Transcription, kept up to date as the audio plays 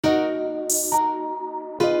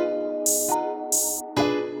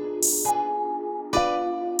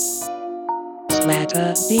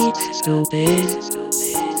Matter beat stupid.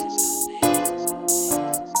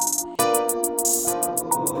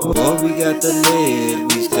 Boy, we got the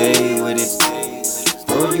lid, we stay with it.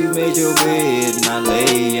 Bro, you made your bed and I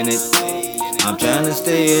lay in it. I'm tryna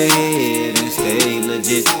stay ahead and stay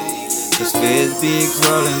legit. Cause feds be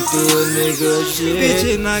crawling through a nigga shit.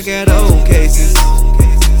 Bitch, and I got old cases.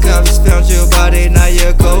 Cops found your body, now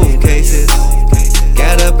you're cold cases.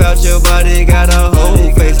 Got up out your body, got a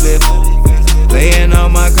whole facelift. Laying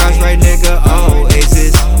on my cross, right nigga, all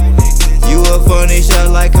aces. You a funny shot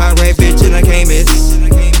like Conrad, bitch, and I can't miss.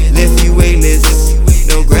 Left you weightless,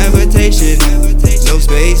 no gravitation, no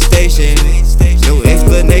space station, no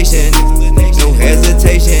explanation, no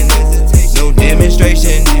hesitation, no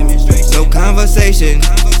demonstration, no conversation.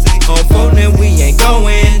 On phone and we ain't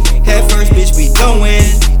going. Head first, bitch, we going.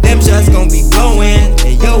 Them shots gon' be blowing,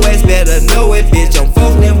 and yo ass better know it, bitch. On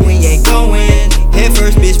phone and we ain't going. Head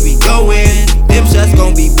first, bitch, we going. Them shots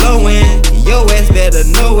gon' be blowing, and yo ass better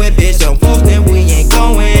know it, bitch. On phone and we ain't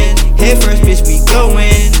going. Head first, bitch, we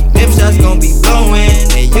going. Them shots gon' be blowing,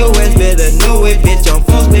 and yo ass better know it, bitch. On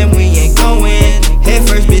phone and we ain't going. Head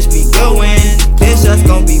first, bitch, we going. Them shots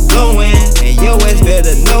gon' be blowing, and yo ass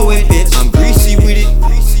better know it, bitch. I'm greasy with it.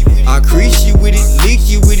 I crease you with it, leak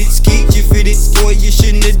you with it, skeet you fit it. Boy, you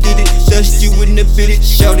shouldn't have did it, dust you wouldn't have bit it.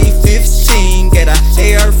 Shorty 15, got a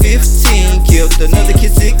AR-15, killed another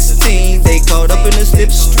kid 16. They caught up in the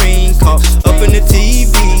slipstream, caught up in the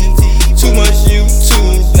TV. Too much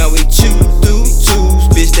YouTube, now we chew through tubes.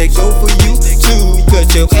 Bitch, they go for you too, cut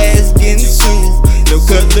your ass getting sued. No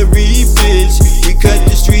cutlery, bitch, we cut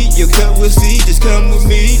the street, your cut will see. Just come with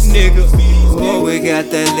me, nigga. Boy, we got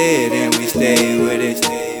that lid and we stay with it.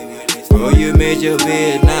 Bro, you made your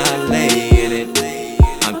bed, now I lay in it.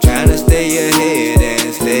 I'm tryna stay ahead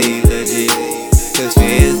and stay legit. Cause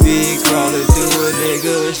feds be crawling through a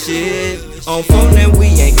nigga shit. On phone and we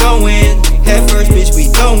ain't going. Head first, bitch,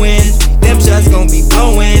 we going. Them shots gon' be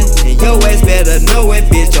blowing, and yo ass better know it,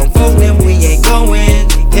 bitch. On phone and we ain't going.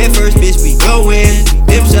 Head first, bitch, we going.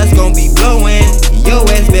 Them shots gon' be blowing, and yo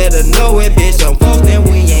ass better know it, bitch. On phone and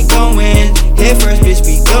we ain't going. Head first, bitch,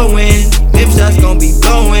 we going. Them shots gon' be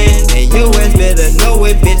blowing, and yo ass better know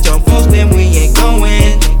it, bitch. On phone and we ain't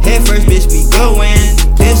going. Head first, bitch, we going.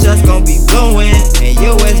 Them shots gon' be blowing, and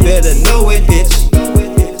yo ass better know it, bitch.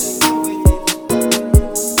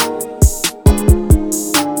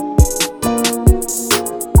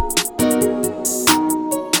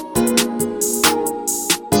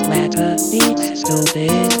 Matter beat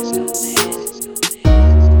stupid.